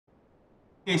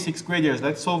Okay, sixth graders,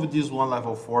 let's solve this one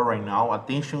level 4 right now.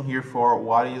 Attention here for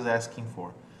what it is asking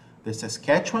for. The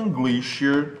Saskatchewan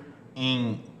Glacier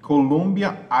in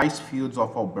Columbia ice fields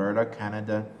of Alberta,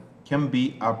 Canada, can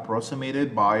be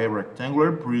approximated by a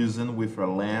rectangular prism with a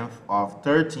length of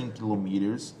 13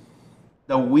 kilometers,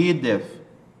 the width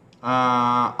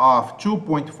of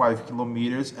 2.5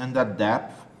 kilometers, and the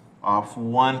depth of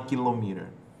 1 kilometer.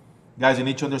 Guys, you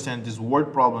need to understand this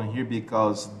word problem here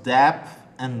because depth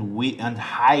and width and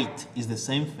height is the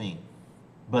same thing.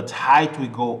 But height we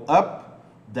go up,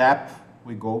 depth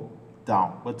we go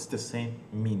down. But it's the same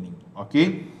meaning,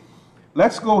 okay?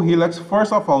 Let's go here. Let's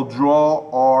first of all draw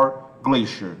our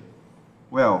glacier.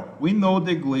 Well, we know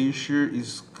the glacier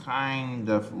is kind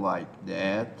of like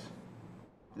that.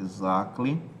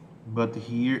 Exactly. But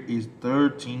here is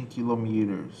 13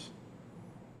 kilometers.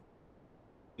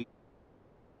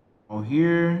 Oh,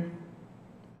 here.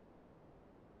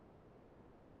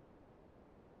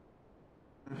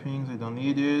 Things I don't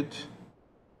need it.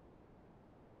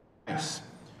 Nice.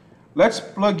 Let's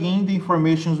plug in the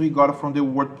information we got from the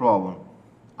word problem.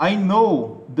 I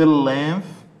know the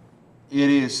length, it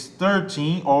is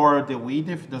 13, or the width,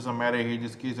 if it doesn't matter here in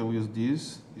this case, I will use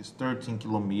this, is 13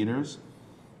 kilometers.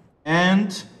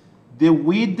 And the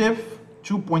width,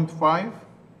 2.5.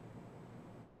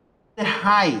 The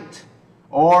height,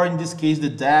 or in this case, the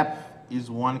depth, is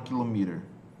 1 kilometer.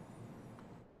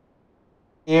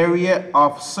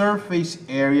 Surface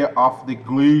area of the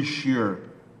glacier.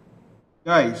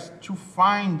 Guys, to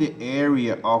find the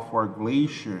area of our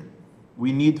glacier,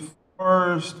 we need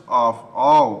first of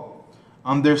all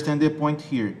understand the point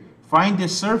here. Find the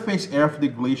surface area of the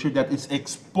glacier that is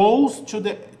exposed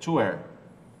to air.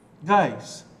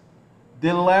 Guys,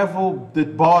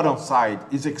 the bottom side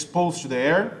is exposed to the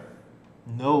air?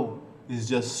 No, it's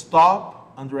just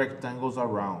stop and rectangles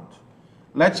around.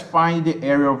 Let's find the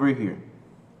area over here.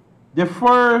 The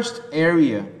first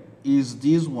area is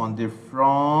this one, the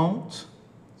front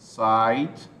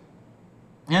side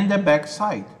and the back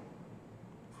side.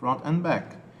 Front and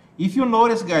back. If you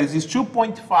notice, guys, it's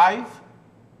 2.5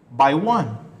 by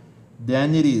 1.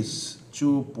 Then it is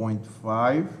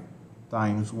 2.5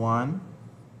 times 1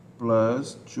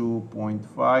 plus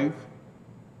 2.5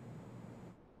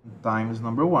 times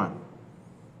number 1.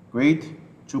 Great.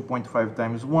 2.5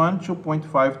 times 1,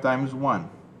 2.5 times 1.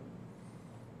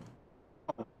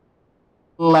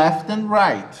 Left and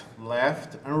right.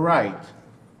 Left and right.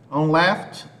 On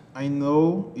left, I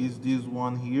know is this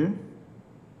one here.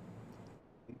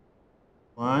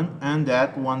 One and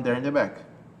that one there in the back.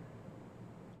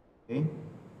 Okay.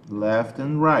 Left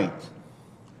and right.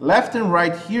 Left and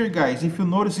right here, guys, if you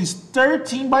notice, is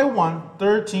 13 by 1.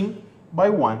 13 by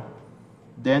 1.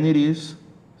 Then it is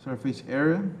surface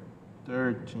area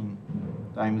 13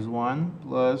 times 1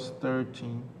 plus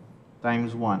 13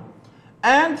 times 1.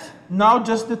 And now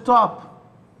just the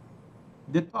top.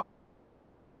 The top.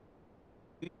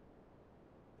 Okay.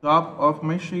 Top of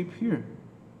my shape here.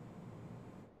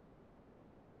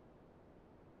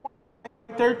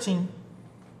 13.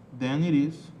 Then it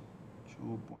is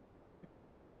 2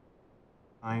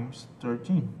 times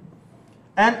 13.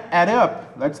 And add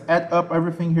up. Let's add up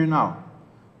everything here now.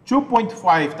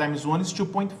 2.5 times 1 is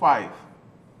 2.5.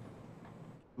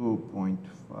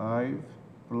 2.5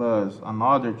 plus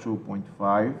another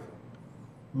 2.5.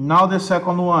 Now the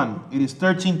second one, it is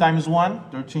 13 times 1,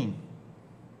 13.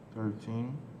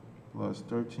 13 plus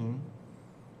 13.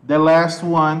 The last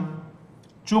one,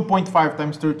 2.5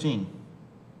 times 13.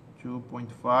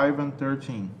 2.5 and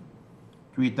 13.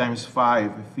 3 times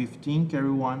 5, 15,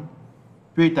 carry 1.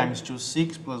 3 times 2,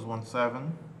 6, plus 1,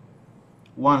 7.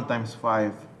 1 times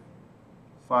 5,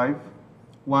 5.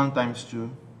 1 times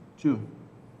 2, 2.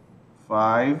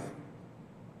 5,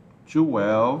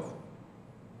 12,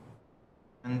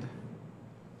 and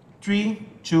 3,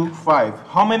 2, 5.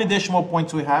 How many decimal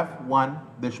points we have? 1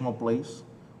 decimal place.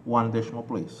 1 decimal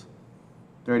place.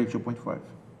 32.5.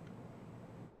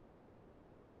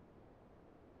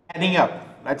 Adding up.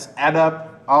 Let's add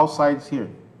up all sides here,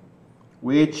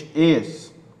 which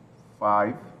is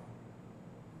 5.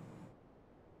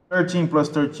 13 plus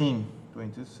 13,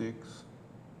 26.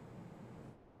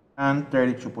 And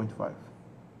 32.5.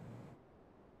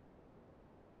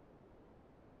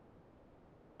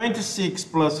 26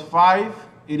 plus 5,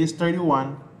 it is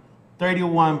 31.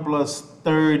 31 plus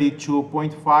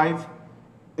 32.5,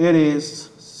 it is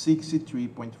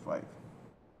 63.5.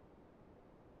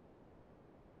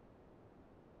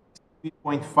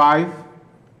 3.5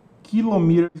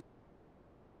 kilometers.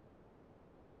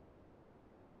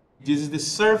 This is the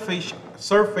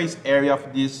surface area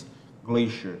of this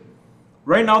glacier.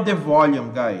 Right now, the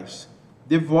volume, guys.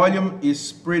 The volume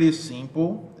is pretty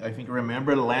simple. I think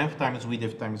remember length times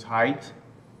width times height.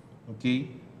 Okay,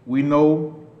 we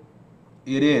know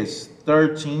it is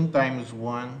 13 times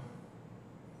 1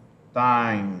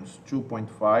 times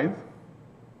 2.5.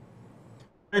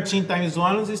 13 times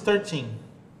 1 is 13.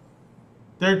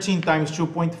 13 times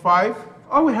 2.5,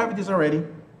 oh, we have this already.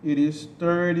 It is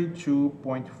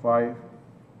 32.5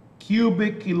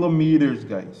 cubic kilometers,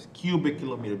 guys. Cubic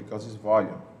kilometer because it's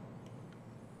volume.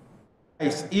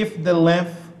 Guys, if the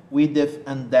length, width,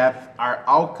 and depth are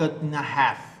all cut in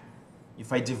half,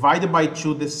 if I divide by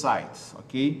 2 the sides,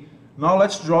 okay? Now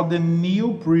let's draw the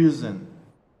new prism.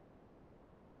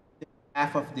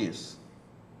 Half of this.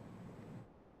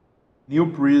 New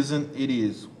prism, it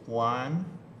is 1,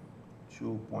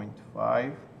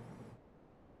 2.5,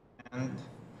 and,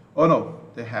 oh no,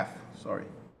 the half, sorry.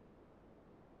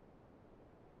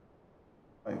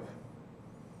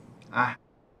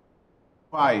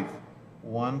 5.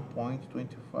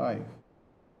 1.25.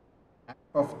 Half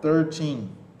of 13,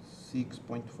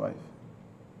 6.5.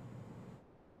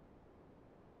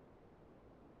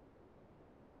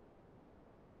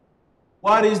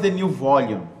 What is the new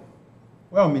volume?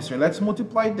 Well, mister, let's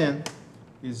multiply then.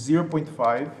 It's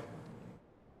 0.5,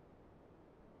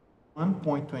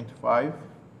 1.25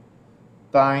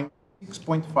 times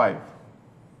 6.5,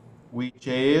 which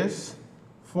is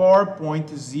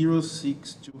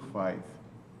 4.0625.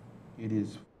 It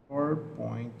is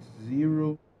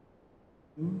 4.025.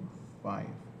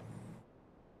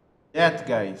 That,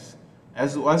 guys,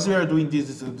 as we are doing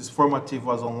this formative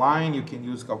was online, you can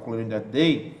use calculator that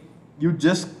day. You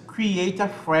just create a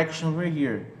fraction over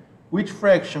here. Which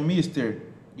fraction, mister?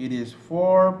 It is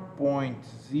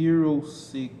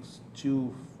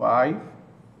 4.0625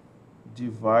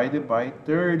 divided by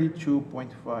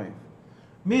 32.5.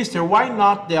 Mister, why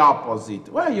not the opposite?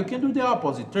 Well, you can do the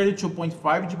opposite.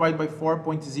 32.5 divided by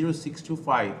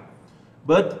 4.0625.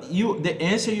 But the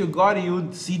answer you got,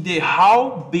 you see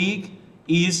how big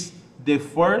is the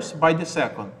first by the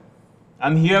second.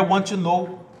 And here I want to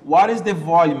know what is the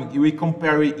volume. We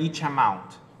compare each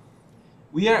amount.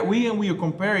 We are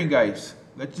comparing, guys.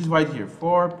 Let's divide here.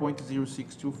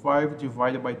 4.0625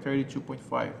 divided by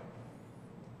 32.5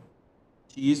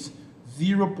 is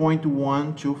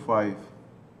 0.125.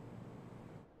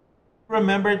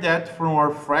 Remember that from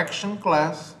our fraction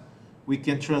class, we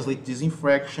can translate this in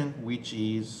fraction, which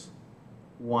is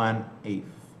 1/8.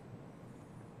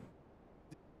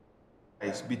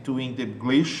 Guys, between the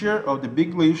glacier of the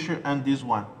big glacier and this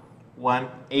one,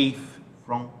 1/8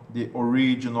 from the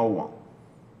original one.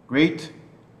 Great.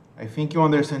 I think you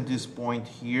understand this point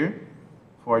here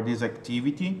for this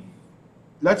activity.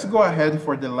 Let's go ahead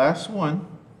for the last one,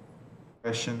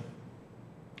 question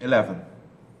 11.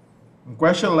 In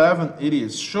question 11, it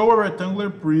is, show a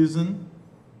rectangular prism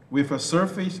with a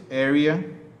surface area,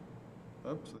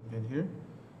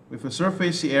 with a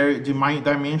surface area,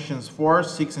 dimensions 4,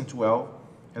 6, and 12,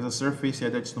 has a surface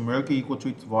area that's numerically equal to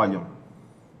its volume.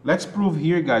 Let's prove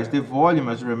here, guys, the volume,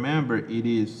 as you remember, it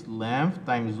is length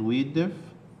times width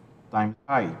times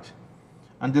height.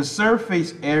 And the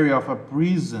surface area of a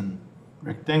prism,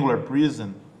 rectangular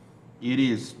prism, it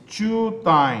is 2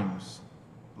 times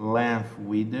length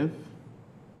width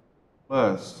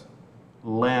plus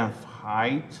length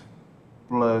height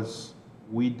plus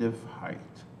width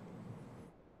height.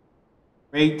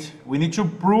 Great. We need to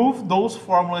prove those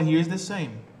formula here is the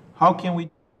same. How can we?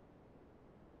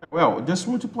 Well, just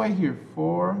multiply here.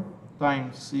 4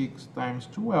 times 6 times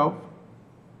 12.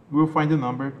 We'll find the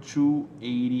number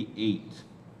 288.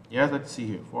 Yes, let's see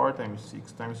here. 4 times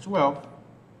 6 times 12.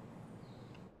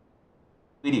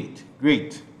 88.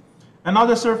 Great.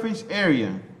 Another surface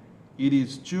area. It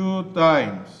is 2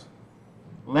 times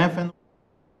length and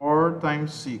 4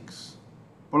 times 6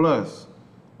 plus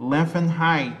length and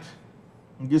height.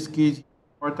 In this case,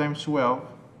 4 times 12.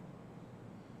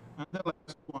 And the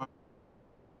last one,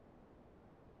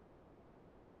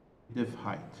 width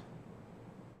height.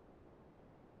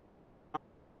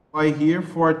 By here,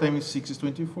 4 times 6 is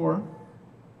 24.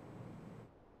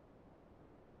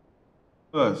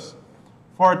 Plus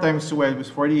 4 times 12 is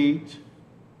 48.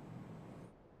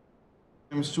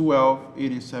 Times 12,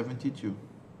 it is 72.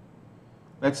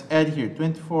 Let's add here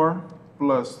 24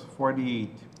 plus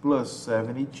 48 plus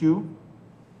 72.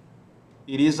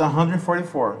 It is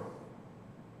 144.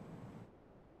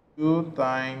 2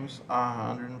 times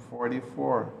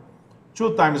 144.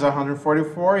 2 times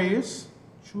 144 is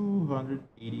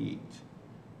 288.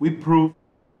 We proved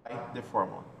the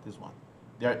formula, this one.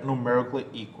 They are numerically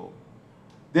equal.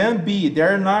 Then B,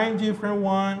 there are 9 different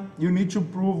ones. You need to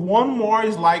prove one more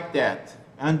is like that.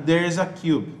 And there is a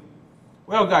cube.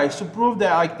 Well, guys, to prove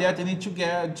that like that, you need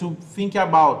to think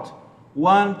about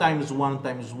 1 times 1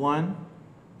 times 1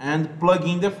 and plug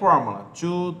in the formula.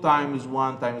 2 times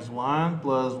 1 times 1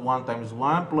 plus 1 times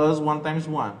 1 plus 1 times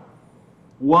 1.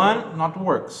 1 not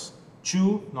works.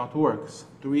 2 not works.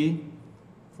 3,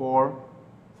 4,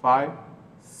 5,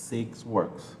 6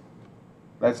 works.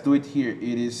 Let's do it here.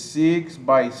 It is 6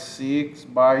 by 6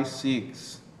 by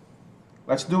 6.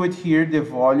 Let's do it here. The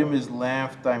volume is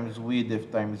length times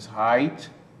width times height,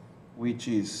 which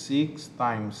is 6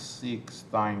 times 6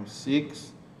 times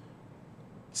 6.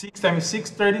 6 times 6,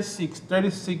 36.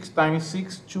 36 times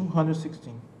 6,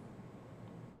 216.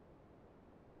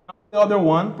 The other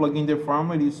one, plug in the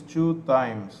formula, is 2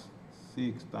 times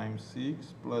 6 times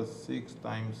 6 plus 6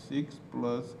 times 6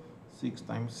 plus 6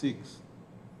 times 6.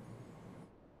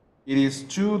 It is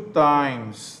 2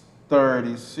 times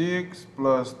 36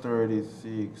 plus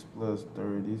 36 plus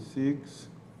 36.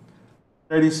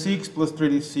 36 plus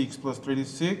 36 plus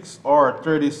 36, or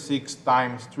 36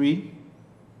 times 3,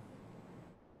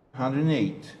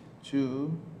 108.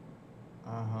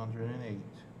 108.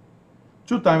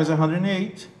 2 times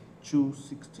 108,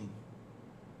 216.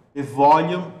 The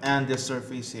volume and the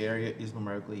surface area is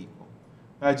numerically equal.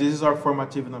 This is our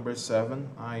formative number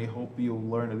 7. I hope you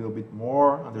learn a little bit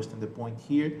more, understand the point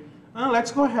here. And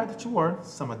let's go ahead to our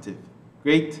summative.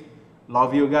 Great.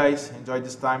 Love you guys. Enjoy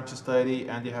this time to study,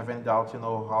 and if you have any doubt, you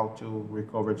know how to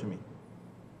recover to me.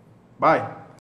 Bye.